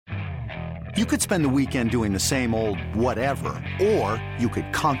You could spend the weekend doing the same old whatever, or you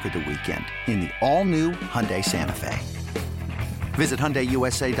could conquer the weekend in the all-new Hyundai Santa Fe. Visit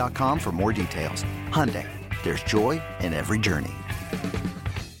HyundaiUSA.com for more details. Hyundai, there's joy in every journey.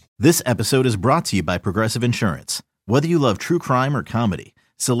 This episode is brought to you by Progressive Insurance. Whether you love true crime or comedy,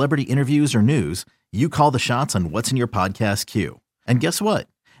 celebrity interviews or news, you call the shots on what's in your podcast queue. And guess what?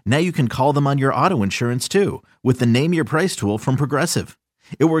 Now you can call them on your auto insurance too with the Name Your Price tool from Progressive.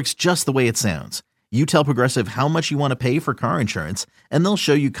 It works just the way it sounds. You tell Progressive how much you want to pay for car insurance, and they'll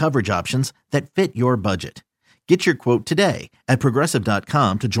show you coverage options that fit your budget. Get your quote today at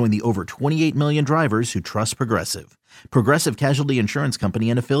Progressive.com to join the over 28 million drivers who trust Progressive. Progressive Casualty Insurance Company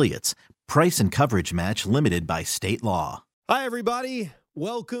and Affiliates. Price and coverage match limited by state law. Hi, everybody.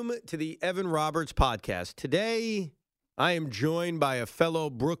 Welcome to the Evan Roberts Podcast. Today, I am joined by a fellow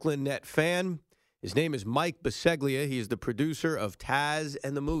Brooklyn Net fan. His name is Mike Biseglia. He is the producer of Taz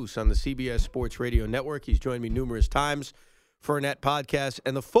and the Moose on the CBS Sports Radio Network. He's joined me numerous times for a Net podcast.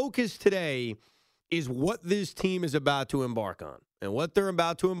 And the focus today is what this team is about to embark on. And what they're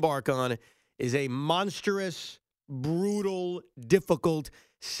about to embark on is a monstrous, brutal, difficult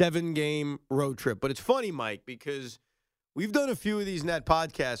 7-game road trip. But it's funny, Mike, because we've done a few of these Net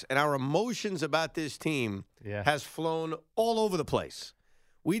podcasts, and our emotions about this team has flown all over the place.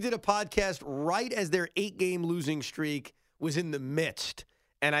 We did a podcast right as their 8-game losing streak was in the midst.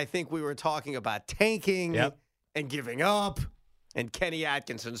 And I think we were talking about tanking and giving up, and Kenny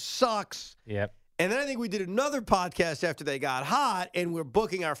Atkinson sucks. Yep. And then I think we did another podcast after they got hot, and we're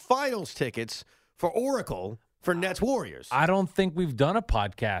booking our finals tickets for Oracle for Nets Warriors. I don't think we've done a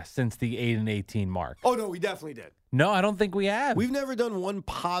podcast since the 8-18 mark. Oh, no, we definitely did. No, I don't think we have. We've never done one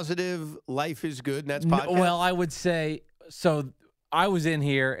positive Life is Good Nets podcast. Well, I would say, so I was in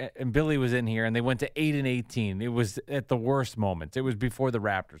here and Billy was in here, and they went to 8-18. It was at the worst moments. It was before the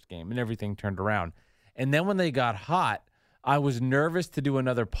Raptors game, and everything turned around. And then when they got hot, I was nervous to do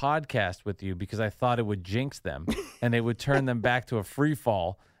another podcast with you because I thought it would jinx them, and they would turn them back to a free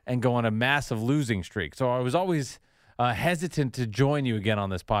fall and go on a massive losing streak. So I was always hesitant to join you again on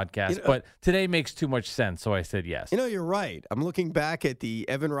this podcast, but today makes too much sense, so I said yes. You know, you're right. I'm looking back at the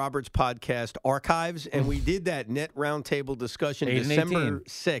Evan Roberts podcast archives, and we did that Net Roundtable discussion December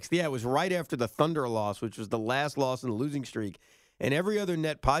 6th. Yeah, it was right after the Thunder loss, which was the last loss in the losing streak. And every other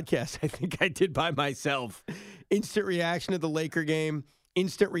Net podcast I think I did by myself. Instant reaction to the Laker game,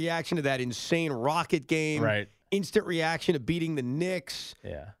 instant reaction to that insane Rocket game. Right. Instant reaction to beating the Knicks.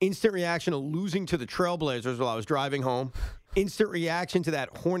 Yeah. Instant reaction to losing to the Trailblazers while I was driving home. Instant reaction to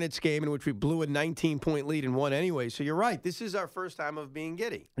that Hornets game in which we blew a 19-point lead and won anyway. So you're right. This is our first time of being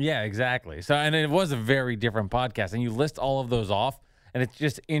giddy. Yeah, exactly. So, and it was a very different podcast. And you list all of those off, and it's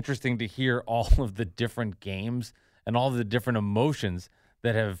just interesting to hear all of the different games and all of the different emotions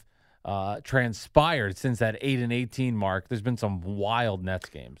that have transpired since that 8-18 mark. There's been some wild Nets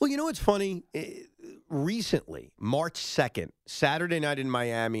games. Well, you know what's funny? Recently, March 2nd, Saturday night in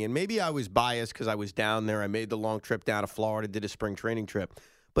Miami, and maybe I was biased because I was down there. I made the long trip down to Florida, did a spring training trip.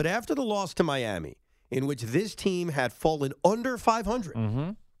 But after the loss to Miami, in which this team had fallen under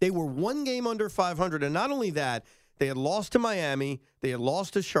 500, they were one game under 500. And not only that, they had lost to Miami, they had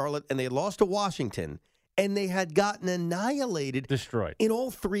lost to Charlotte, and they had lost to Washington. And they had gotten annihilated. Destroyed. In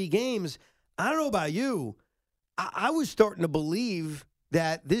all 3 games. I don't know about you. I was starting to believe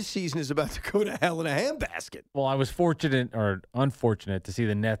that this season is about to go to hell in a handbasket. Well, I was fortunate or unfortunate to see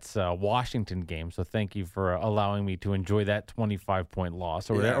the Nets Washington game, so thank you for allowing me to enjoy that 25-point loss.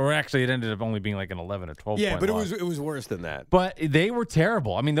 Or actually, it ended up only being like an 11 or 12-point loss. Yeah, but it was worse than that. But they were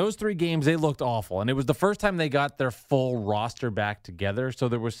terrible. I mean, those 3 games, they looked awful, and it was the first time they got their full roster back together, so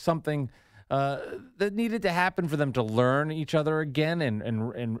there was something that needed to happen for them to learn each other again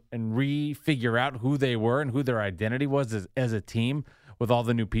and re-figure out who they were and who their identity was as a team with all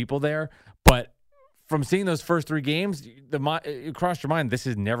the new people there. But from seeing those first 3 games, it crossed your mind, this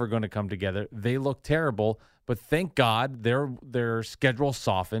is never going to come together. They look terrible, but thank God their schedule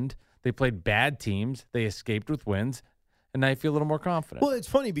softened. They played bad teams. They escaped with wins, and now I feel a little more confident. Well, it's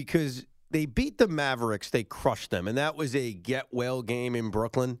funny because they beat the Mavericks. They crushed them, and that was a get-well game in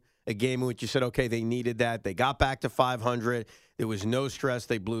Brooklyn, a game in which you said, okay, they needed that. They got back to 500. There was no stress.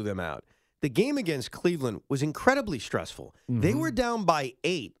 They blew them out. The game against Cleveland was incredibly stressful. They were down by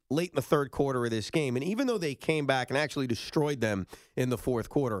 8 late in the third quarter of this game, and even though they came back and actually destroyed them in the fourth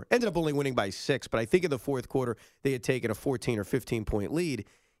quarter, ended up only winning by 6, but I think in the fourth quarter they had taken a 14 or 15-point lead.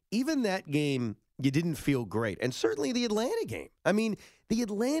 Even that game, you didn't feel great. And certainly the Atlanta game. I mean, the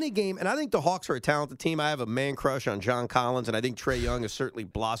Atlanta game, and I think the Hawks are a talented team. I have a man crush on John Collins, and I think Trae Young is certainly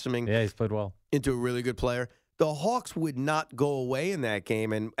blossoming Yeah, he's played well. into a really good player. the Hawks would not go away in that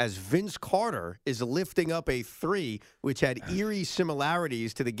game. And as Vince Carter is lifting up a three, which had eerie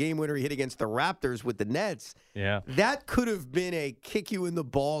similarities to the game winner he hit against the Raptors with the Nets, that could have been a kick you in the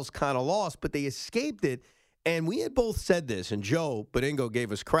balls kind of loss, but they escaped it. And we had both said this, and Joe Badingo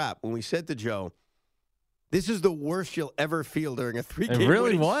gave us crap when we said to Joe, this is the worst you'll ever feel during a three-game It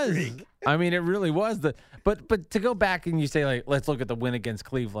really was. streak. I mean, it really was. But to go back and you say, like, let's look at the win against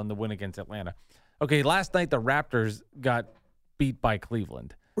Cleveland, the win against Atlanta. Okay, last night the Raptors got beat by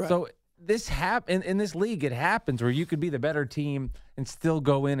Cleveland. Right. So this in this league, it happens where you could be the better team and still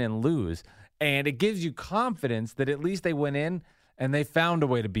go in and lose. And it gives you confidence that at least they went in and they found a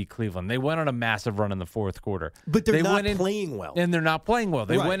way to beat Cleveland. They went on a massive run in the fourth quarter. But they're not playing well. And they're not playing well.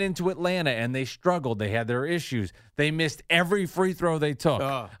 They Right. went into Atlanta and they struggled. They had their issues. They missed every free throw they took.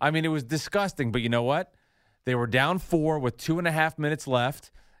 I mean, it was disgusting. But you know what? They were down 4 with 2.5 minutes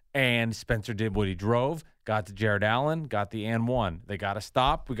left. And Spencer did what he drove, got to Jared Allen, got the and one. They got a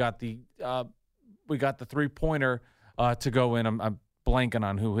stop. We got the 3-pointer to go in. I'm blanking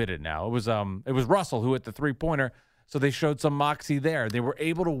on who hit it now. It was Russell who hit the 3-pointer. So they showed some moxie there. They were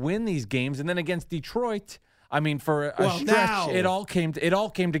able to win these games, and then against Detroit, I mean, for a stretch, it all came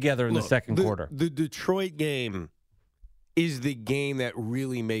together in the second quarter. The Detroit game is the game that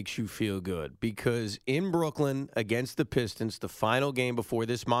really makes you feel good because in Brooklyn against the Pistons, the final game before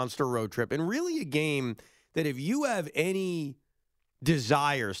this monster road trip, and really a game that if you have any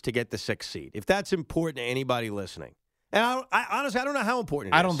desires to get the 6th seed, if that's important to anybody listening, and I honestly, I don't know how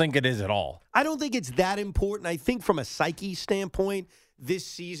important it is. I don't think it is at all. I don't think it's that important. I think from a psyche standpoint, this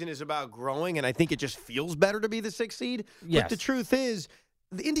season is about growing, and I think it just feels better to be the 6th seed. Yes. But the truth is,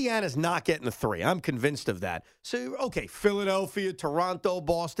 Indiana's not getting the 3. I'm convinced of that. So, okay, Philadelphia, Toronto,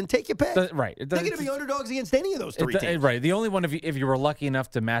 Boston, take your pick. Right. They're going to be underdogs against any of those 3 teams. Right. The only one, if you were lucky enough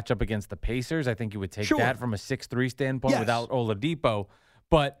to match up against the Pacers, I think you would take that from a 6-3 standpoint without Oladipo.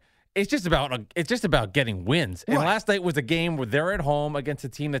 But it's just about getting wins. And last night was a game where they're at home against a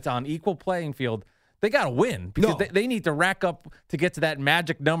team that's on equal playing field. They got to win because they need to rack up to get to that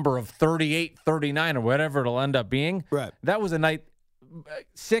magic number of 38, 39, or whatever it'll end up being. Right. That was a night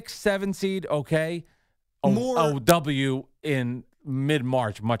 6, 7 seed, okay. A W in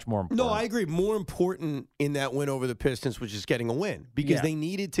mid-March, much more important. No, I agree. More important in that win over the Pistons was just getting a win because they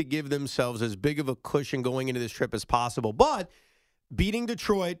needed to give themselves as big of a cushion going into this trip as possible. But beating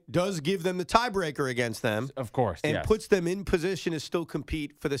Detroit does give them the tiebreaker against them. Of course, and puts them in position to still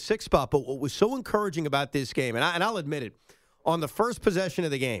compete for the 6th spot. But what was so encouraging about this game, and I'll admit it, on the first possession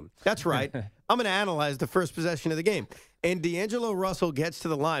of the game, that's right, I'm going to analyze the first possession of the game. And D'Angelo Russell gets to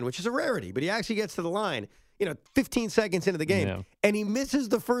the line, which is a rarity, but he actually gets to the line, 15 seconds into the game, and he misses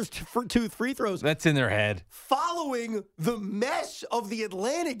the first 2 free throws. That's in their head. Following the mess of the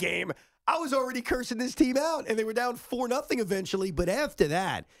Atlanta game, I was already cursing this team out, and they were down 4-0 eventually. But after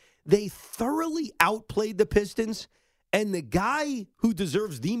that, they thoroughly outplayed the Pistons, and the guy who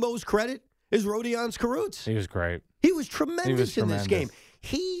deserves the most credit is Rodion Kurucs. He was great. He was tremendous in this game.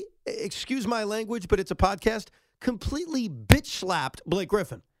 He, excuse my language, but it's a podcast, completely bitch-slapped Blake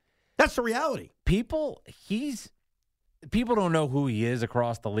Griffin. That's the reality. People don't know who he is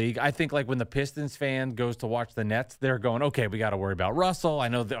across the league. I think like when the Pistons fan goes to watch the Nets, they're going, okay, we got to worry about Russell. I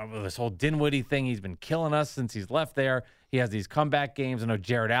know this whole Dinwiddie thing, he's been killing us since he's left there. He has these comeback games. I know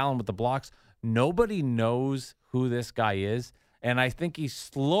Jared Allen with the blocks. Nobody knows who this guy is. And I think he's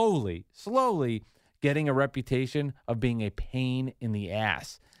slowly getting a reputation of being a pain in the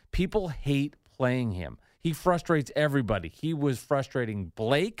ass. People hate playing him. He frustrates everybody. He was frustrating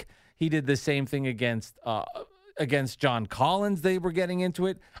Blake. He did the same thing against John Collins. They were getting into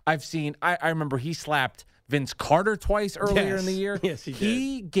it. I remember he slapped Vince Carter twice earlier in the year. Yes, he did.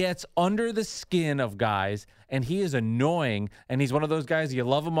 He gets under the skin of guys, and he is annoying. And he's one of those guys, you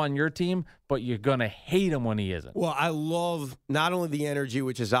love him on your team, but you're going to hate him when he isn't. Well, I love not only the energy,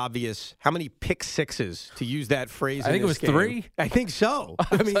 which is obvious, how many pick sixes, to use that phrase I think it was game. 3. I think so.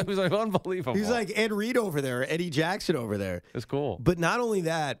 I mean, it was like unbelievable. He's like Ed Reed over there, Eddie Jackson over there. It's cool. But not only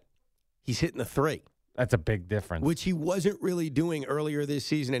that, he's hitting the 3. That's a big difference. Which he wasn't really doing earlier this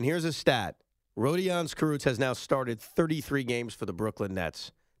season. And here's a stat. Rodion Kurucs has now started 33 games for the Brooklyn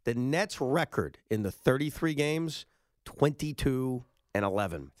Nets. The Nets' record in the 33 games, 22-11.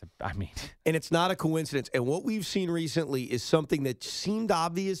 And it's not a coincidence. And what we've seen recently is something that seemed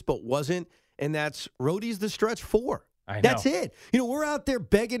obvious but wasn't, and that's Rhodey's the stretch 4. That's it. We're out there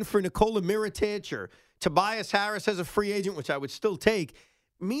begging for Nikola Mirotic or Tobias Harris as a free agent, which I would still take.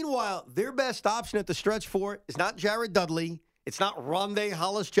 Meanwhile, their best option at the stretch 4 is not Jared Dudley. It's not Rondé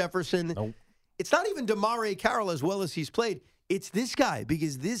Hollis-Jefferson. Nope. It's not even DeMarais Carroll as well as he's played. It's this guy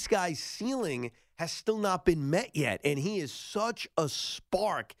because this guy's ceiling has still not been met yet. And he is such a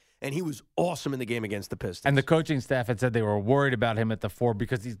spark, and he was awesome in the game against the Pistons. And the coaching staff had said they were worried about him at the 4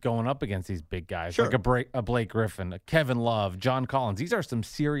 because he's going up against these big guys, Sure. like a Blake Griffin, a Kevin Love, John Collins. These are some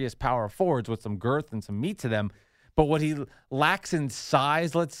serious power forwards with some girth and some meat to them. But what he lacks in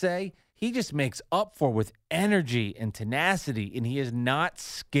size, let's say, he just makes up for with energy and tenacity, and he is not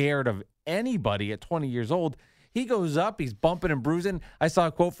scared of anybody at 20 years old. He goes up, he's bumping and bruising. I saw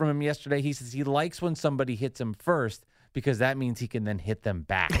a quote from him yesterday. He says he likes when somebody hits him first because that means he can then hit them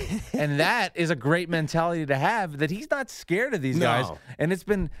back. And that is a great mentality to have, that he's not scared of these guys. And it's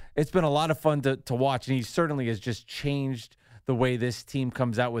been a lot of fun to watch, and he certainly has just changed the way this team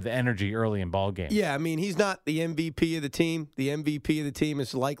comes out with energy early in ball games. Yeah, I mean, he's not the MVP of the team. The MVP of the team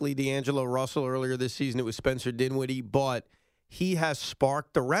is likely D'Angelo Russell. Earlier this season, it was Spencer Dinwiddie, but he has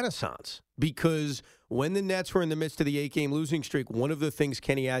sparked the renaissance because when the Nets were in the midst of the 8-game losing streak, one of the things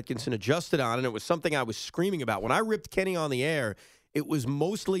Kenny Atkinson adjusted on, and it was something I was screaming about. When I ripped Kenny on the air, it was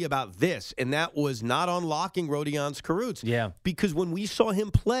mostly about this, and that was not unlocking Rodions Kurucs. Yeah. Because when we saw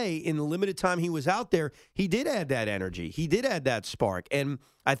him play in the limited time he was out there, he did add that energy. He did add that spark. And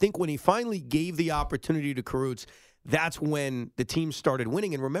I think when he finally gave the opportunity to Kurucs, that's when the team started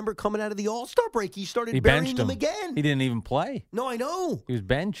winning. And remember, coming out of the All-Star break, he started burying them again. He didn't even play. No, I know. He was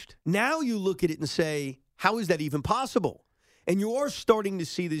benched. Now you look at it and say, how is that even possible? And you are starting to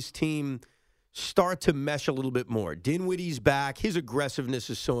see this team start to mesh a little bit more. Dinwiddie's back. His aggressiveness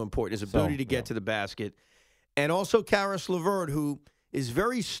is so important, his ability to get to the basket. And also Karis LeVert, who is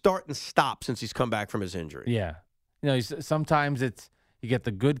very start and stop since he's come back from his injury. Yeah. You know, sometimes you get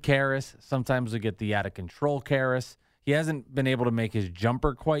the good Karis. Sometimes you get the out-of-control Karis. He hasn't been able to make his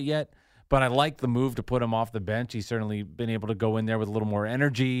jumper quite yet, but I like the move to put him off the bench. He's certainly been able to go in there with a little more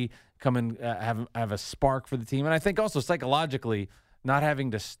energy, come in, have a spark for the team. And I think also psychologically, not having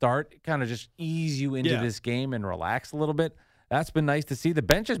to start kind of just ease you into this game and relax a little bit. That's been nice to see. The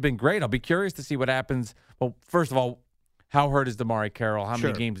bench has been great. I'll be curious to see what happens. Well, first of all, how hurt is DeMarre Carroll? How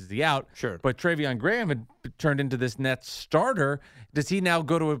many games is he out? Sure. But Travion Graham had turned into this Nets starter. Does he now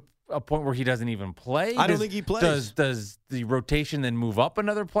go to a point where he doesn't even play? I don't think he plays. Does the rotation then move up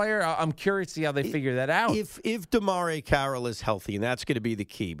another player? I'm curious to see how they figure that out. If DeMarre Carroll is healthy, and that's going to be the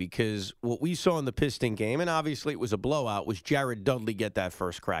key, because what we saw in the Piston game, and obviously it was a blowout, was Jared Dudley get that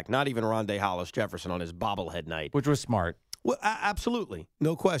first crack. Not even Rondae Hollis-Jefferson on his bobblehead night. Which was smart. Well, absolutely.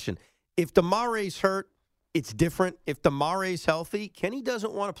 No question. If DeMarre's hurt, it's different. If DeMarre's healthy, Kenny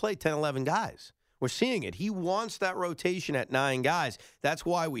doesn't want to play 10, 11 guys. We're seeing it. He wants that rotation at 9 guys. That's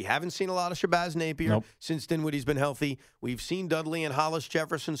why we haven't seen a lot of Shabazz Napier since Dinwiddie's been healthy. We've seen Dudley and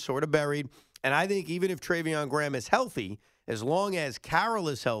Hollis-Jefferson sort of buried. And I think even if Travion Graham is healthy, as long as Carroll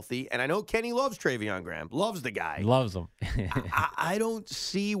is healthy, and I know Kenny loves Travion Graham, loves the guy. Loves him. I don't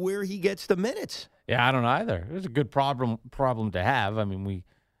see where he gets the minutes. Yeah, I don't either. It was a good problem to have. I mean, we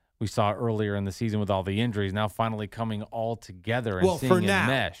saw earlier in the season with all the injuries, now finally coming all together and seeing it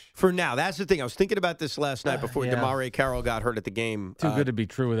mesh. For now, that's the thing. I was thinking about this last night before DeMarre Carroll got hurt at the game. Too good to be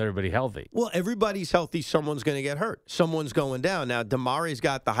true with everybody healthy. Well, everybody's healthy. Someone's going to get hurt. Someone's going down. Now, DeMarre's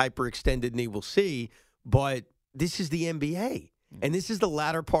got the hyperextended knee. We'll see. But this is the NBA. And this is the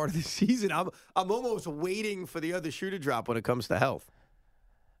latter part of the season. I'm almost waiting for the other shoe to drop when it comes to health.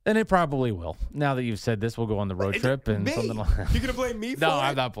 And it probably will. Now that you've said this, we'll go on the road trip and something like that. You're going to blame me for it? No,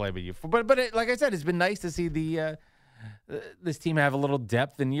 I'm not blaming you. But like I said, it's been nice to see this team have a little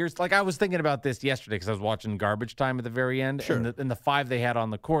depth in years. Like I was thinking about this yesterday because I was watching Garbage Time at the very end. Sure. And the 5 they had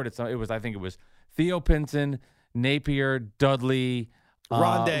on the court, I think it was Theo Pinson, Napier, Dudley,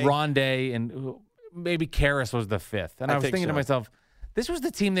 Rondae, and maybe Karis was the 5th. And I was thinking to myself, this was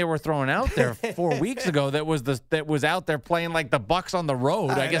the team they were throwing out there 4 weeks ago that was out there playing like the Bucks on the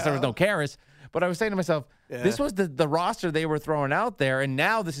road. I guess there was no Karis. But I was saying to myself, this was the roster they were throwing out there, and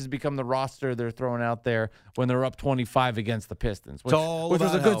now this has become the roster they're throwing out there when they're up 25 against the Pistons, which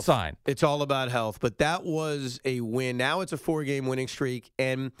was a good sign. It's all about health. But that was a win. Now it's a 4-game winning streak.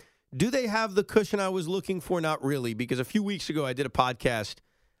 And do they have the cushion I was looking for? Not really, because a few weeks ago I did a podcast,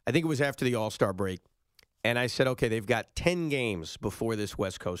 I think it was after the All-Star break, and I said, okay, they've got 10 games before this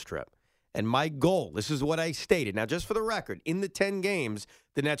West Coast trip. And my goal, this is what I stated. Now, just for the record, in the 10 games,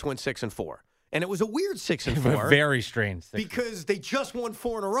 the Nets went 6-4. And it was a weird 6-4. Very strange. Because they just won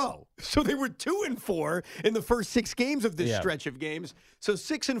 4 in a row. So they were 2-4 in the first 6 games of this stretch of games. So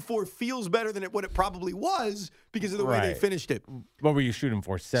 6-4 feels better than what it probably was because of the way they finished it. What were you shooting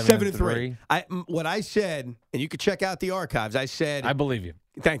for? 7-3? What I said, and you could check out the archives, I said. I believe you.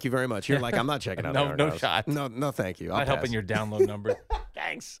 Thank you very much. You're like, I'm not checking out the archives. No shot. No, thank you. Not helping your download numbers.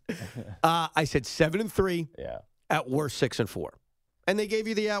 Thanks. I said 7-3. Yeah. At worst 6-4. and they gave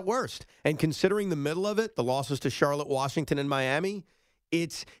you the at worst. And considering the middle of it, the losses to Charlotte, Washington, and Miami,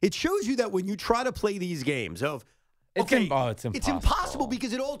 it shows you that when you try to play these games of, It's impossible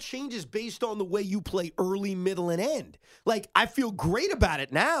because it all changes based on the way you play early, middle, and end. Like, I feel great about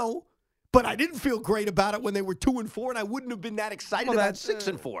it now, but I didn't feel great about it when they were 2-4, and I wouldn't have been that excited about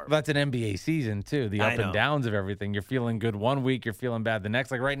 6-4. That's an NBA season, too. The up and downs of everything. You're feeling good one week, you're feeling bad the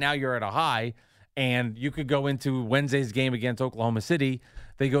next. Like right now, you're at a high, and you could go into Wednesday's game against Oklahoma City.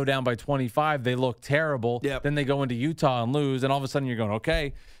 They go down by 25. They look terrible. Yep. Then they go into Utah and lose, and all of a sudden you're going,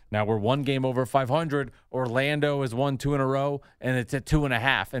 okay, now we're one game over 500. Orlando has won 2 in a row, and it's at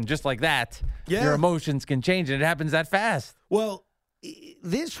 2.5. And just like that, your emotions can change, and it happens that fast. Well,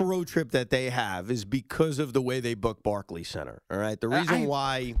 this road trip that they have is because of the way they book Barclays Center. All right, the reason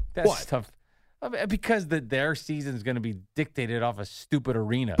why that's tough. I mean, because their season is going to be dictated off a stupid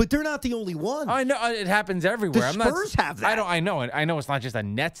arena. But they're not the only one. I know it happens everywhere. The Spurs have that. I know it's not just a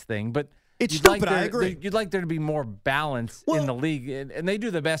Nets thing, but it's stupid. I agree. You'd like there to be more balance in the league, and they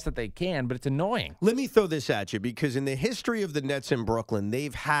do the best that they can, but it's annoying. Let me throw this at you because in the history of the Nets in Brooklyn,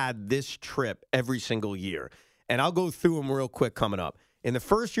 they've had this trip every single year, and I'll go through them real quick coming up. In the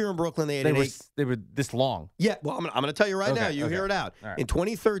first year in Brooklyn, they were this long. Yeah, well, I'm going to tell you right now. You hear it out. Right. In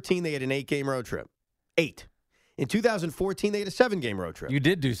 2013, they had an 8-game road trip. 8. In 2014, they had a 7-game road trip. You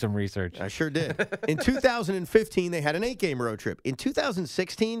did do some research. I sure did. In 2015, they had an 8-game road trip. In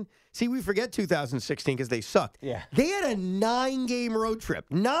 2016, see, we forget 2016 because they sucked. Yeah. They had a 9-game road trip.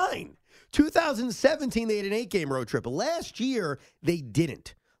 9. 2017, they had an 8-game road trip. Last year, they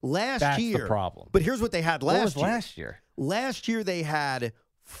didn't. That's the problem. But here's what they had last year. Last year? Last year, they had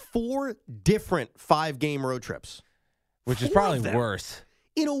 4 different 5-game road trips. Which is probably worse.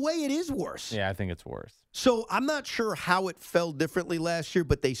 In a way, it is worse. Yeah, I think it's worse. So I'm not sure how it fell differently last year,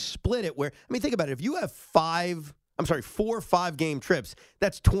 but they split it where, I mean, think about it. If you have 4 5-game trips,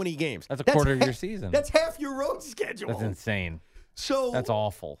 that's 20 games. That's a quarter of your season. That's half your road schedule. That's insane. So that's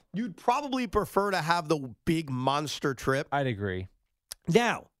awful. You'd probably prefer to have the big monster trip. I'd agree.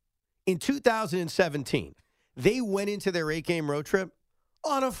 Now, in 2017, they went into their 8-game road trip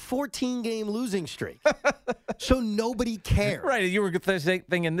on a 14-game losing streak. So nobody cared. Right. You were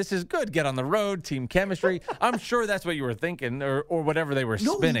thinking, this is good. Get on the road, team chemistry. I'm sure that's what you were thinking or whatever they were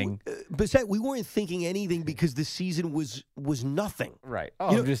spinning. But we weren't thinking anything because the season was nothing. Right.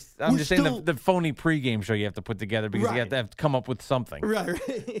 Oh, I'm just saying the phony pregame show you have to put together because you have to come up with something.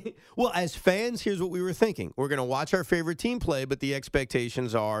 Right. Well, as fans, here's what we were thinking. We're going to watch our favorite team play, but the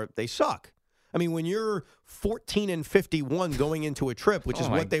expectations are they suck. I mean, when you're 14-51 going into a trip, which is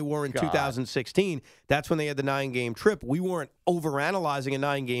what they were in 2016, that's when they had the 9-game trip. We weren't overanalyzing a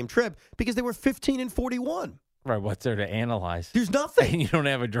 9-game trip because they were 15-41. Right. What's there to analyze? There's nothing. And you don't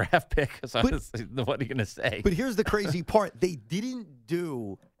have a draft pick. So what are you going to say? But here's the crazy part. They didn't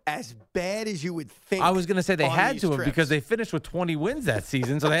do as bad as you would think. I was going to say they had to have because they finished with 20 wins that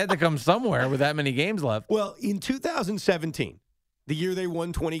season, so they had to come somewhere with that many games left. Well, in 2017, the year they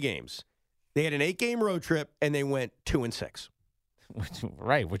won 20 games, they had an 8-game road trip, and they went 2-6.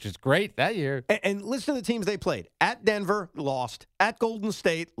 Right, which is great that year. And listen to the teams they played. At Denver, lost. At Golden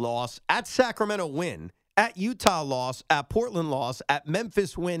State, lost. At Sacramento, win. At Utah, loss. At Portland, loss. At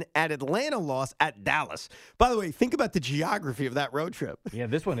Memphis, win. At Atlanta, loss. At Dallas. By the way, think about the geography of that road trip. Yeah,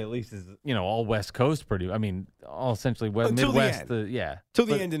 this one at least is, all West Coast all essentially Midwest. Till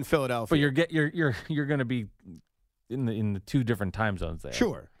the end in Philadelphia. But you're going to be in the 2 different time zones there.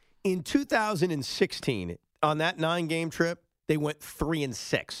 Sure. In 2016, on that 9-game trip, they went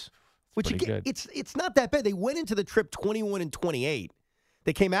 3-6, which again, it's not that bad. They went into the trip 21-28.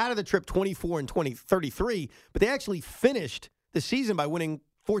 They came out of the trip 24-33, but they actually finished the season by winning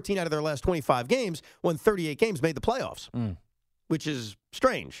 14 out of their last 25 games, won 38 games, made the playoffs, which is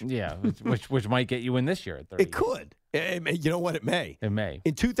strange. Yeah, which might get you in this year at 30. It could. You know what? It may. It may.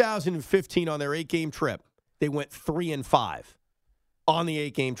 In 2015, on their 8-game trip, they went 3-5. On the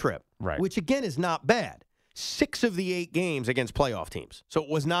 8-game trip, right? Which again is not bad. 6 of the 8 games against playoff teams, so it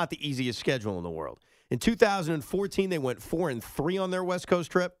was not the easiest schedule in the world. In 2014, they went 4-3 on their West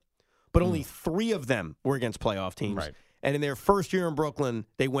Coast trip, but only 3 of them were against playoff teams. Right. And in their first year in Brooklyn,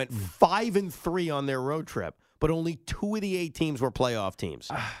 they went 5-3 on their road trip, but only 2 of the 8 teams were playoff teams.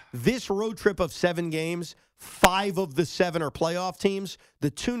 This road trip of 7 games, 5 of the 7 are playoff teams.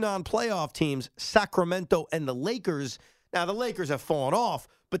 The 2 non-playoff teams, Sacramento and the Lakers. Now, the Lakers have fallen off,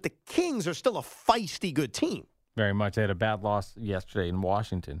 but the Kings are still a feisty good team. Very much. They had a bad loss yesterday in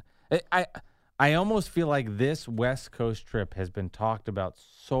Washington. I almost feel like this West Coast trip has been talked about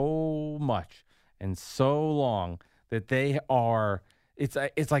so much and so long that they are – it's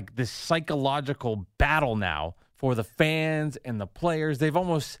like this psychological battle now for the fans and the players. They've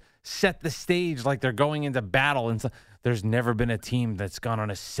almost set the stage like they're going into battle. And so, there's never been a team that's gone on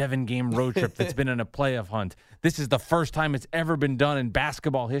a 7-game road trip that's been in a playoff hunt. This is the first time it's ever been done in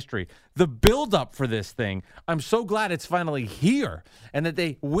basketball history. The buildup for this thing, I'm so glad it's finally here, and that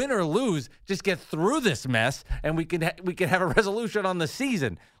they win or lose, just get through this mess, and we can have a resolution on the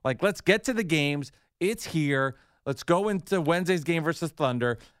season. Like, let's get to the games. It's here. Let's go into Wednesday's game versus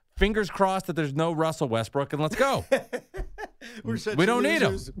Thunder. Fingers crossed that there's no Russell Westbrook, and let's go. We don't need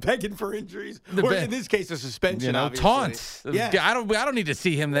him. Begging for injuries. Or in this case, a suspension, obviously. Taunts. Yeah. I don't need to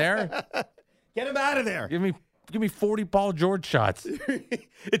see him there. Get him out of there. Give me 40 Paul George shots.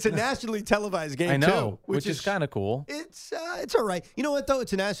 It's a nationally televised game, I know, too. which is kind of cool. It's all right. You know what, though?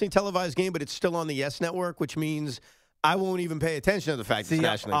 It's a nationally televised game, but it's still on the YES Network, which means I won't even pay attention to the fact it's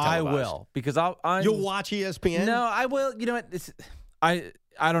nationally televised. I will, because You'll watch ESPN? No, I will. You know what?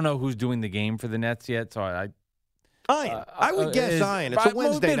 I don't know who's doing the game for the Nets yet, so I would guess Ian. It's a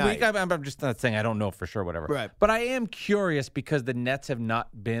Wednesday night. I'm just not saying I don't know for sure, whatever. Right. But I am curious because the Nets have not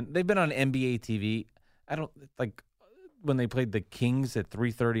been. They've been on NBA TV. I don't like when they played the Kings at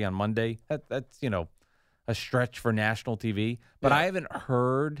 3:30 on Monday. That's a stretch for national TV. But I haven't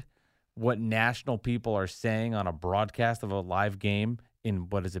heard what national people are saying on a broadcast of a live game in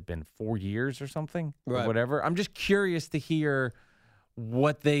what has it been 4 years or something, or whatever. I'm just curious to hear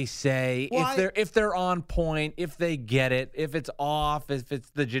what they say, if they're on point, if they get it, if it's off, if it's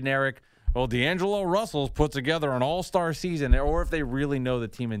the generic, well, D'Angelo Russell's put together an all-star season, or if they really know the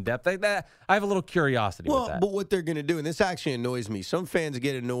team in depth. Like that, I have a little curiosity with that. But what they're going to do, and this actually annoys me, some fans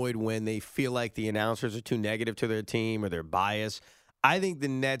get annoyed when they feel like the announcers are too negative to their team or they're biased. I think the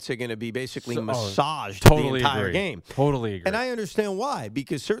Nets are going to be basically massaged the entire game. Totally agree. And I understand why,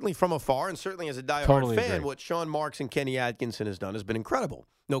 because certainly from afar and certainly as a diehard fan, what Sean Marks and Kenny Atkinson has done has been incredible.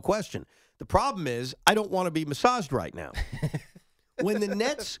 No question. The problem is I don't want to be massaged right now. When the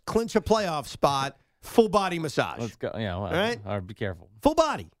Nets clinch a playoff spot, full body massage. Let's go. Yeah, well, all right? Be careful. Full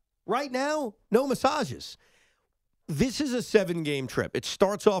body. Right now, no massages. This is a 7-game trip. It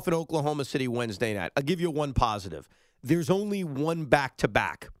starts off in Oklahoma City Wednesday night. I'll give you one positive. There's only one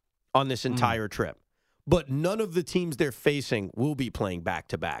back-to-back on this entire trip. But none of the teams they're facing will be playing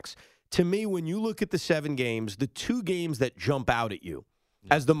back-to-backs. To me, when you look at the 7 games, the 2 games that jump out at you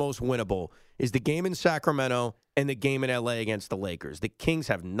as the most winnable is the game in Sacramento and the game in L.A. against the Lakers. The Kings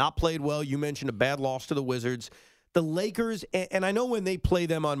have not played well. You mentioned a bad loss to the Wizards. The Lakers, and I know when they play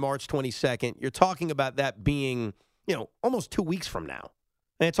them on March 22nd, you're talking about that being, almost 2 weeks from now.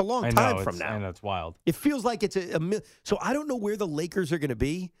 And it's a long time from now. I know, it's wild. It feels like it's so I don't know where the Lakers are going to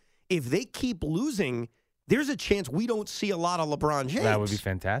be. If they keep losing, there's a chance we don't see a lot of LeBron James. That would be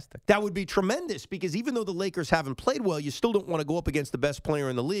fantastic. That would be tremendous because even though the Lakers haven't played well, you still don't want to go up against the best player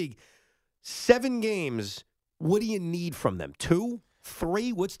in the league. 7 games, what do you need from them? 2?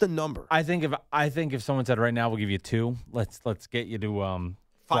 3? What's the number? I think if someone said right now we'll give you 2, let's get you to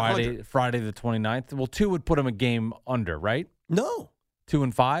Friday the 29th. Well, 2 would put them a game under, right? No. 2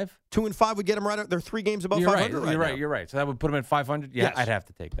 and 5? 2 and 5 would get them right. They're 3 games above 500 You're right. So that would put them at 500? Yeah, yes. I'd have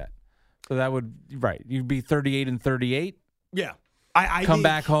to take that. So that would, you'd be 38 and 38. Yeah. I come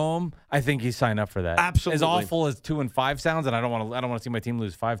back home. I think you sign up for that. Absolutely. As awful as 2 and 5 sounds, and I don't want to see my team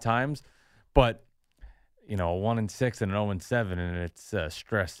lose 5 times, but a 1 and 6 and an 0 and 7, and it's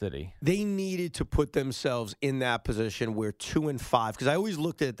stress city. They needed to put themselves in that position where 2 and 5, because I always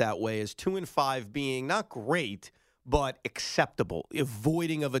looked at it that way, as 2 and 5 being not great, but acceptable,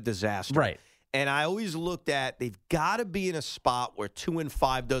 avoiding of a disaster. Right. And I always looked at they've got to be in a spot where 2 and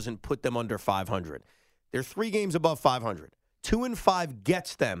 5 doesn't put them under 500. They're 3 games above 500. 2 and 5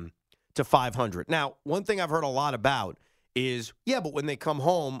 gets them to 500. Now, one thing I've heard a lot about is, but when they come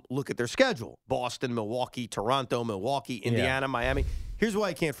home, look at their schedule. Boston, Milwaukee, Toronto, Milwaukee, Indiana, Miami. Here's why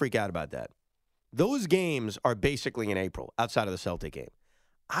I can't freak out about that. Those games are basically in April, outside of the Celtic game.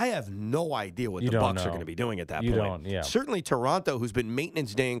 I have no idea what the Bucks are going to be doing at that point. Certainly Toronto, who's been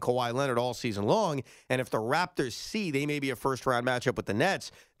maintenance day in Kawhi Leonard all season long, and if the Raptors see they may be a first-round matchup with the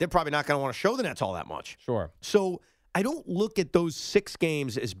Nets, they're probably not going to want to show the Nets all that much. Sure. So I don't look at those 6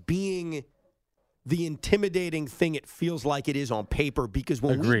 games as being the intimidating thing it feels like it is on paper, because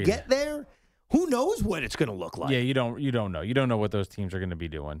when we get there, who knows what it's going to look like? Yeah, you don't know. You don't know what those teams are going to be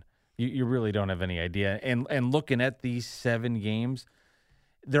doing. You really don't have any idea. And looking at these 7 games,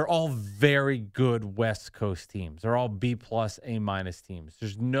 they're all very good West Coast teams. They're all B+, A- teams.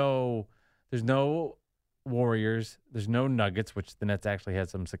 There's no Warriors. There's no Nuggets, which the Nets actually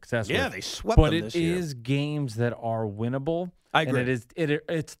had some success with. Yeah, they swept them this year. But it is games that are winnable. I agree.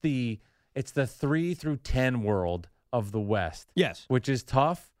 And it's the 3 through 10 world of the West. Yes. Which is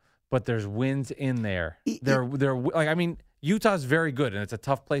tough, but there's wins in there. They're like, I mean, Utah's very good, and it's a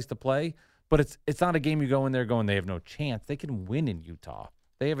tough place to play, but it's not a game you go in there going, they have no chance. They can win in Utah.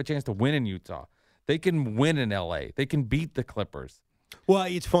 They have a chance to win in Utah. They can win in L.A. They can beat the Clippers. Well,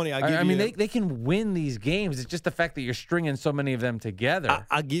 it's funny. I mean, they can win these games. It's just the fact that you're stringing so many of them together.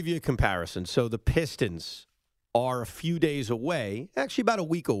 I'll give you a comparison. So the Pistons are a few days away, actually about a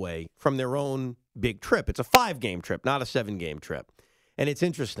week away, from their own big trip. It's a 5-game trip, not a 7-game trip. And it's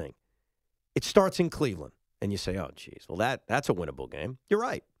interesting. It starts in Cleveland, and you say, oh, geez, well, that's a winnable game. You're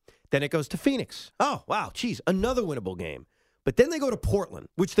right. Then it goes to Phoenix. Oh, wow, geez, another winnable game. But then they go to Portland,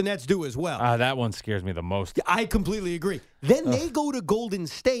 which the Nets do as well. That one scares me the most. I completely agree. Then they go to Golden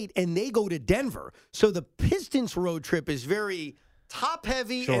State, and they go to Denver. So the Pistons road trip is very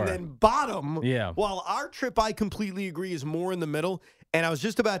top-heavy and then bottom. Yeah. While our trip, I completely agree, is more in the middle. And I was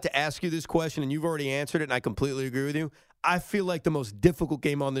just about to ask you this question, and you've already answered it, and I completely agree with you. I feel like the most difficult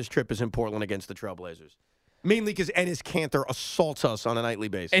game on this trip is in Portland against the Trailblazers. Mainly because Enes Kanter assaults us on a nightly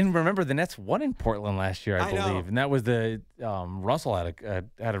basis. And remember, the Nets won in Portland last year, I believe. know. And that was the Russell had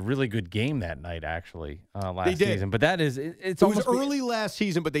a really good game that night, actually, last season. But that is it was early last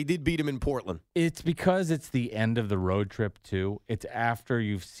season, but they did beat him in Portland. It's because it's the end of the road trip too. It's after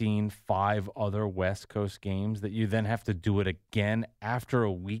you've seen 5 other West Coast games that you then have to do it again after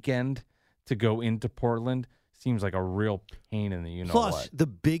a weekend to go into Portland. Seems like a real pain in the Plus, the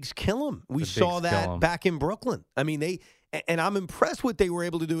bigs kill him. We saw that back in Brooklyn. I mean, and I'm impressed what they were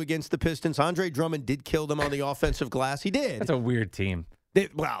able to do against the Pistons. Andre Drummond did kill them on the offensive glass. He did. That's a weird team.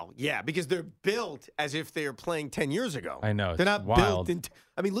 Yeah, because they're built as if they're playing 10 years ago. I know. They're not wild. built.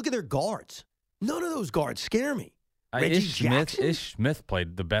 I mean, look at their guards. None of those guards scare me. Ish Smith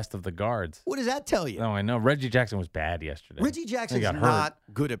played the best of the guards. What does that tell you? No, I know. Reggie Jackson was bad yesterday. Reggie Jackson's not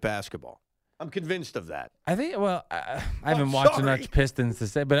good at basketball. I'm convinced of that. I think, well, I haven't watched enough Pistons to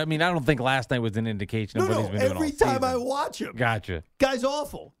say, but I mean, I don't think last night was an indication of what he's been doing all every time season. I watch him. Gotcha. Guy's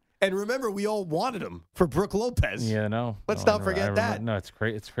awful. And remember, we all wanted him for Brook Lopez. Yeah, no. Let's not forget that. No, it's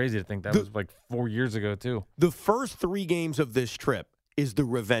crazy. It's crazy to think that was like 4 years ago, too. The first 3 games of this trip is the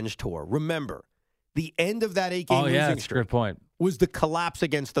revenge tour. Remember, the end of that 8-game losing streak a good point. was the collapse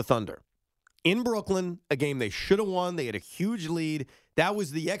against the Thunder. In Brooklyn, a game they should have won. They had a huge lead. That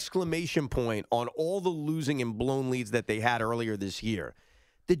was the exclamation point on all the losing and blown leads that they had earlier this year.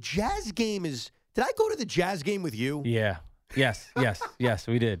 The Jazz game is – did I go to the Jazz game with you? Yeah. Yes,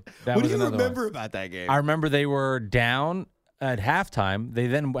 we did. What do you remember about that game? I remember they were down at halftime. They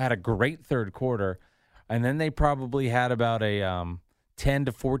then had a great third quarter, and then they probably had about a 10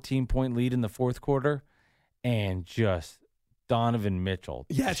 to 14-point lead in the fourth quarter, and just – Donovan Mitchell.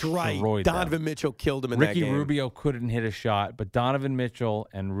 That's right. Donovan Mitchell killed him in that game. Ricky Rubio couldn't hit a shot, but Donovan Mitchell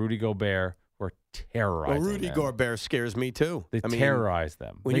and Rudy Gobert were terrorizing Rudy them. Gobert scares me, too. They terrorized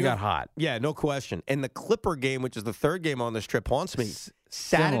them. They got hot. Yeah, no question. And the Clipper game, which is the third game on this trip, haunts me.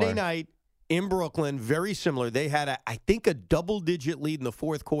 Saturday night in Brooklyn, very similar. They had, I think, a double-digit lead in the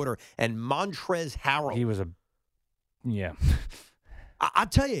fourth quarter, and Montrezl Harrell. He was yeah. I'll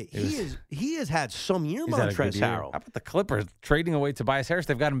tell you, he has had some year, Montrezl Harrell. How about the Clippers trading away Tobias Harris?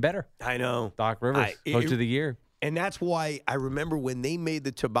 They've got him better. I know. Doc Rivers, coach of the year. And that's why I remember when they made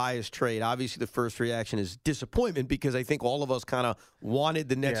the Tobias trade, obviously the first reaction is disappointment because I think all of us kind of wanted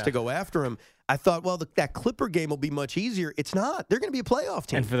the Nets to go after him. I thought, well, that Clipper game will be much easier. It's not. They're going to be a playoff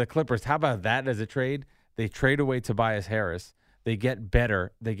team. And for the Clippers, how about that as a trade? They trade away Tobias Harris. They get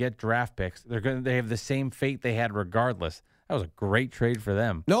better. They get draft picks. They have the same fate they had regardless. That was a great trade for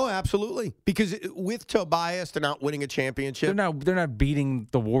them. No, absolutely. Because with Tobias, they're not winning a championship. They're not beating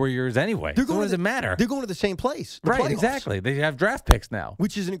the Warriors anyway. So what does it matter? They're going to the same place. Right, playoffs. Exactly. They have draft picks now.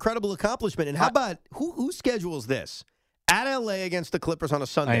 Which is an incredible accomplishment. And how about who schedules this? At L.A. against the Clippers on a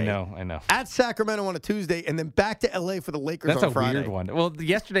Sunday. I know. At Sacramento on a Tuesday, and then back to L.A. for the Lakers on Friday. That's a weird one. Well,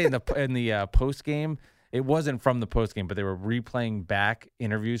 yesterday in the post game, it wasn't from the post game, but they were replaying back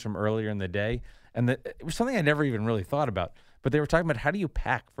interviews from earlier in the day, and it was something I never even really thought about. But they were talking about how do you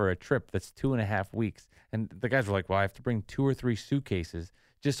pack for a trip that's 2.5 weeks, and the guys were like, "Well, I have to bring 2 or 3 suitcases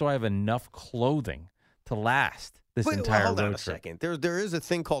just so I have enough clothing to last this entire road trip." Hold on a second. There is a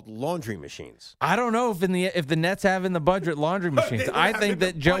thing called laundry machines. I don't know if the Nets have in the budget laundry machines. I think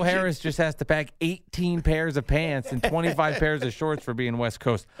that Joe Harris just has to pack 18 pairs of pants and 25 pairs of shorts for being West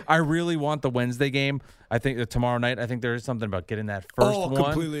Coast. I really want the Wednesday game. I think that tomorrow night, I think there is something about getting that first one. Oh,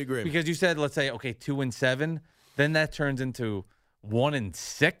 completely agree. Because you said, let's say, okay, 2-7, then that turns into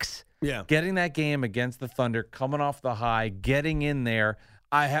 1-6. Yeah. Getting that game against the Thunder, coming off the high, getting in there.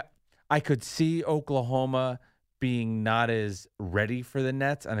 I could see Oklahoma being not as ready for the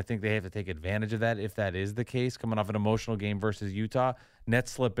Nets, and I think they have to take advantage of that if that is the case. Coming off an emotional game versus Utah,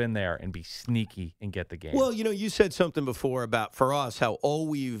 Nets slip in there and be sneaky and get the game. Well, you said something before about, for us, how all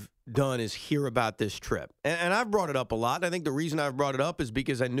we've done is hear about this trip. And I've brought it up a lot. And I think the reason I've brought it up is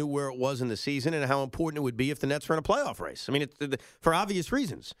because I knew where it was in the season and how important it would be if the Nets were in a playoff race. I mean, for obvious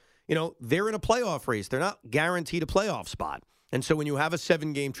reasons. They're in a playoff race. They're not guaranteed a playoff spot. And so when you have a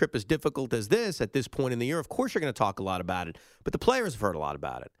 7-game trip as difficult as this at this point in the year, of course you're going to talk a lot about it. But the players have heard a lot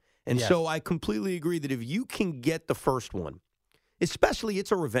about it. And so I completely agree that if you can get the first one, especially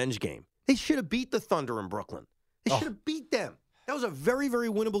it's a revenge game. They should have beat the Thunder in Brooklyn. They should have beat them. That was a very, very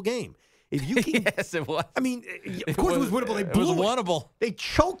winnable game. If you can, yes, it was. I mean, of course it was winnable. They blew it. Was winnable. They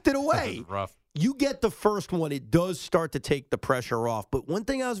choked it away. It was rough. You get the first one, it does start to take the pressure off. But one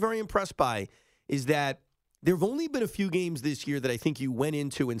thing I was very impressed by is that there have only been a few games this year that I think you went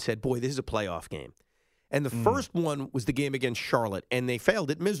into and said, boy, this is a playoff game. And the first one was the game against Charlotte, and they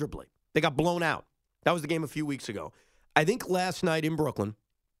failed it miserably. They got blown out. That was the game a few weeks ago. I think last night in Brooklyn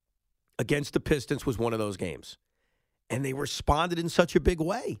against the Pistons was one of those games. And they responded in such a big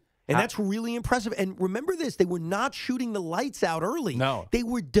way. And that's really impressive. And remember this, they were not shooting the lights out early. No. They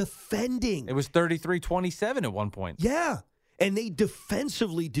were defending. It was 33-27 at one point. Yeah. And they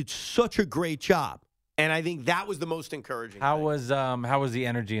defensively did such a great job. And I think that was the most encouraging How thing. was the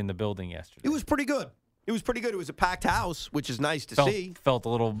energy in the building yesterday? It was pretty good. It was a packed house, which is nice to see. Felt a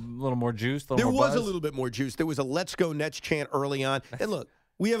little more juice. There more was buzz. a little bit more juice. There was a "Let's Go Nets" chant early on. And look,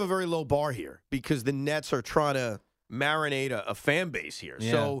 we have a very low bar here because the Nets are trying to marinate a fan base here.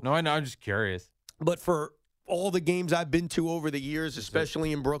 Yeah. So, no, I know. I'm just curious. But for all the games I've been to over the years,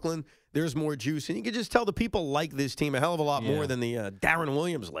 especially in Brooklyn, there's more juice. And you can just tell the people like this team a hell of a lot more than the Darren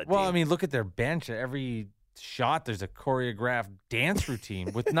Williams-led team. Well, I mean, look at their bench. Every shot, there's a choreographed dance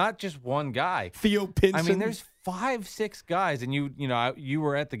routine with not just one guy. Theo Pinson. I mean, there's 5-6 guys, and you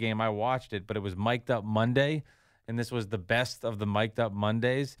were at the game. I watched it, but it was Mic'd Up Monday, and this was the best of the Mic'd Up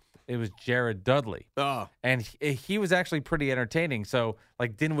Mondays. It was Jared Dudley. Oh. And he was actually pretty entertaining. So,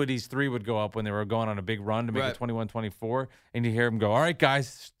 like, Dinwiddie's 3 would go up when they were going on a big run to make it 21-24, and you hear him go, all right,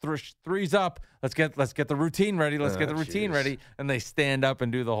 guys, three's up. Let's get the routine ready. Let's get the routine ready. And they stand up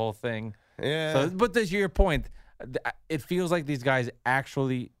and do the whole thing. Yeah. So, but to your point, it feels like these guys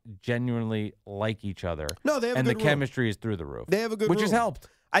actually genuinely like each other. No, they have and a the good room. chemistry is through the roof. They have a good which room. has helped.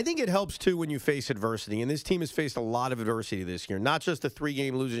 I think it helps, too, when you face adversity. And this team has faced a lot of adversity this year. Not just the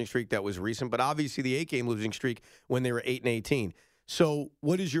 3-game losing streak that was recent, but obviously the 8-game losing streak when they were 8-18. So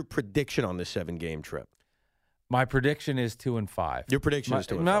what is your prediction on this 7-game trip? My prediction is 2-5. Your prediction is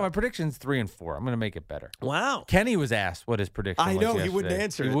 2-5. No, my prediction's 3-4. I'm going to make it better. Wow. Kenny was asked what his prediction was I know, yesterday. he wouldn't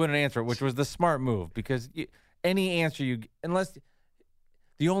answer it. He wouldn't answer it, which was the smart move because any answer unless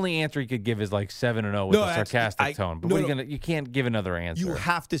the only answer he could give is like 7-0 with a sarcastic tone. But you can't give another answer. You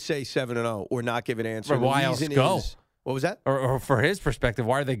have to say 7-0 or not give an answer. Right, why else go? What was that? Or for his perspective,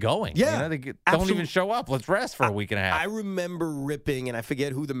 why are they going? Yeah, they don't even show up. Let's rest for a week and a half. I remember ripping, and I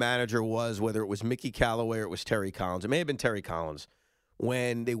forget who the manager was, whether it was Mickey Callaway or it was Terry Collins. It may have been Terry Collins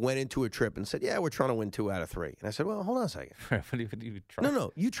when they went into a trip and said, yeah, we're trying to win 2 out of 3. And I said, well, hold on a second. What do you try?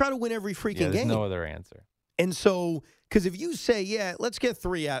 No, you try to win every freaking there's game. no other answer. And so, because if you say, yeah, let's get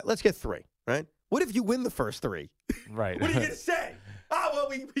 3 out, let's get 3, right? What if you win the first 3? Right. What are you going to say?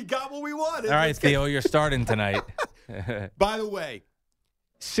 Well, we got what we wanted. All right, Theo, you're starting tonight. By the way,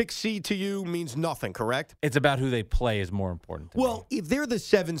 6 seed to you means nothing, correct? It's about who they play is more important to me. Well, if they're the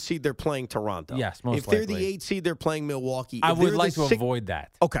 7 seed, they're playing Toronto. Yes, most If they're likely. the 8 seed, they're playing Milwaukee. I If would they're like the to avoid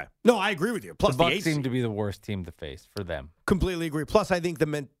that. Okay. No, I agree with you. Plus The the, Bucks 8th seem seed. to be the worst team to face for them. Completely agree. Plus, I think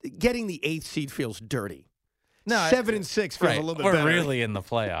getting the 8th seed feels dirty. No, 7 and 6 feels a little bit We're better. really in the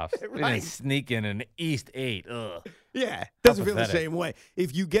playoffs. We Right. didn't sneak in an East 8. Ugh. Yeah, doesn't feel the pathetic. same way.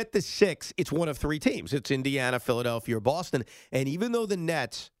 If you get the 6, it's one of 3 teams. It's Indiana, Philadelphia, or Boston. And even though the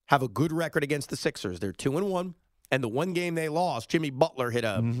Nets have a good record against the Sixers, they're 2-1, and the one game they lost, Jimmy Butler hit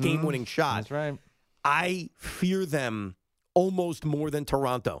a game-winning shot. That's right. I fear them almost more than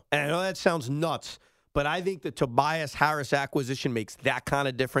Toronto. And I know that sounds nuts, but I think the Tobias Harris acquisition makes that kind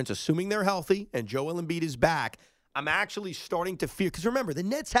of difference. Assuming they're healthy and Joel Embiid is back, I'm actually starting to fear. Because remember, the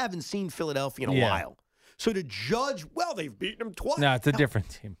Nets haven't seen Philadelphia in a while. So to judge, well, they've beaten them twice. No, it's a different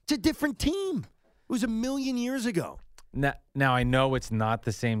team. It's a different team. It was a million years ago. Now, I know it's not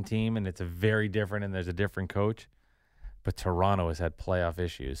the same team, and it's a very different, and there's a different coach, but Toronto has had playoff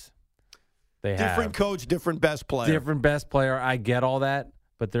issues. They Different coach, different best player. Different best player. I get all that,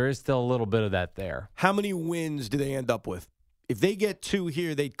 but there is still a little bit of that there. How many wins do they end up with? If they get 2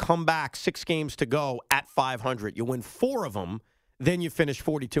 here, they'd come back 6 games to go at 500. You win 4 of them, then you finish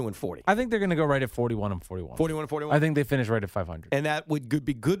 42 and 40. I think they're going to go right at 41 and 41. 41 and 41? I think they finish right at 500. And that would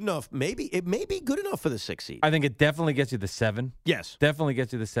be good enough. It may be good enough for the 6th seed. I think it definitely gets you the 7. Yes. Definitely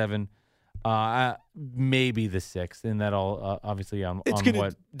gets you the 7. Maybe the 6th, and that'll obviously It's going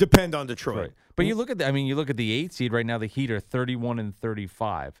to depend on Detroit. Right. But you look at the 8 seed right now. The Heat are 31 and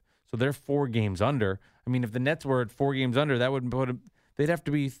 35, so they're 4 games under. I mean, if the Nets were at 4 games under, that would put them. They'd have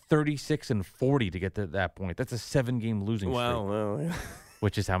to be 36 and 40 to get to that point. That's a 7-game losing streak. Well, yeah.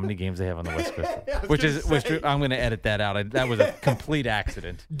 Which is how many games they have on the West Coast. Yeah, I'm going to edit that out. That was a complete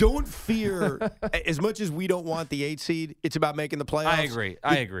accident. Don't fear. As much as we don't want the 8 seed, it's about making the playoffs.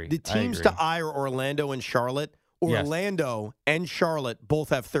 I agree. The teams to eye are Orlando and Charlotte. Orlando and Charlotte both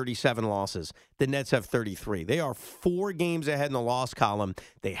have 37 losses. The Nets have 33. They are 4 games ahead in the loss column.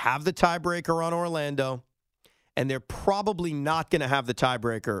 They have the tiebreaker on Orlando, and they're probably not going to have the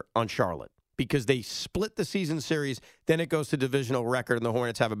tiebreaker on Charlotte because they split the season series. Then it goes to divisional record, and the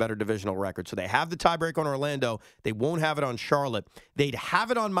Hornets have a better divisional record. So they have the tiebreaker on Orlando. They won't have it on Charlotte. They'd have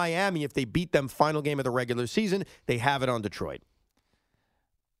it on Miami if they beat them final game of the regular season. They have it on Detroit.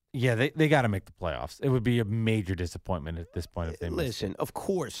 Yeah, they got to make the playoffs. It would be a major disappointment at this point if they missed it. Listen, of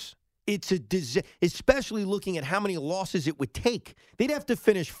course, it's especially looking at how many losses it would take. They'd have to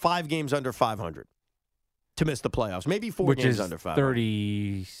finish 5 games under 500 to miss the playoffs. Maybe 4 games under 500.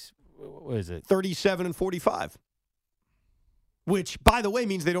 30. What is it? 37 and 45. Which, by the way,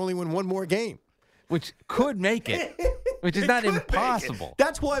 means they'd only win 1 more game. Which could make it. Which is not impossible.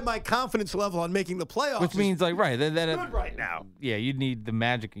 That's why my confidence level on making the playoffs Which means, like, right. good right now. Yeah, you'd need the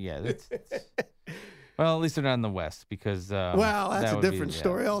magic. Yeah. Well, at least they're not in the West because. Well, that's a different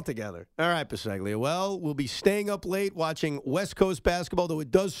story altogether. All right, Biseglia. Well, we'll be staying up late watching West Coast basketball, though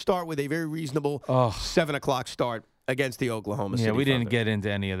it does start with a very reasonable 7 o'clock start against the Oklahoma City Thunder. Yeah, we didn't Thunder. get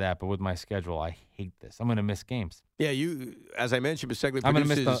into any of that, but with my schedule, I hate this. I'm going to miss games. Yeah, as I mentioned, Biseglia I'm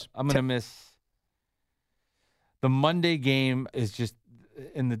produces. I'm going to miss. The Monday game is just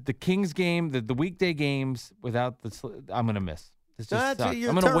in the Kings game, the weekday games without I'm going to miss. It's just sucks.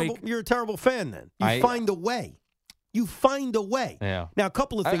 I'm going to wake. You're a terrible fan then. You find a way. You find a way. Yeah. Now, a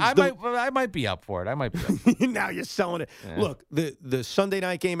couple of things. I might be up for it. I might be up for it. Now you're selling it. Yeah. Look, the Sunday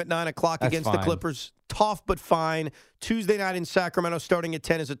night game at 9 o'clock That's against fine. the Clippers, tough but fine. Tuesday night in Sacramento starting at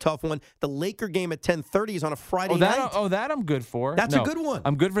 10 is a tough one. The Laker game at 10:30 is on a Friday night. That I'm good for. That's a good one.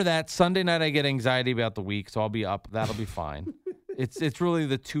 I'm good for that. Sunday night I get anxiety about the week, so I'll be up. That'll be fine. It's really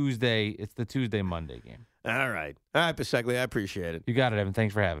the Tuesday. It's the Tuesday-Monday game. All right, Biseglia, I appreciate it. You got it, Evan.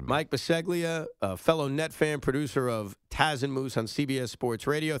 Thanks for having me. Mike Biseglia, a fellow Net fan, producer of Taz and Moose on CBS Sports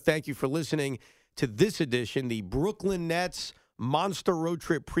Radio. Thank you for listening to this edition, the Brooklyn Nets Monster Road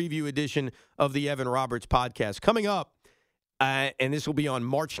Trip Preview edition of the Evan Roberts podcast. Coming up, and this will be on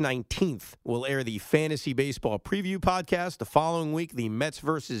March 19th, we'll air the Fantasy Baseball Preview podcast. The following week, the Mets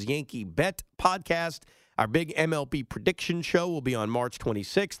versus Yankee Bet podcast. Our big MLB prediction show will be on March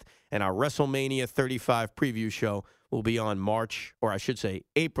 26th, and our WrestleMania 35 preview show will be on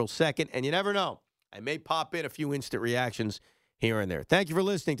April 2nd. And you never know, I may pop in a few instant reactions here and there. Thank you for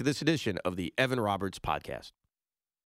listening to this edition of the Evan Roberts podcast.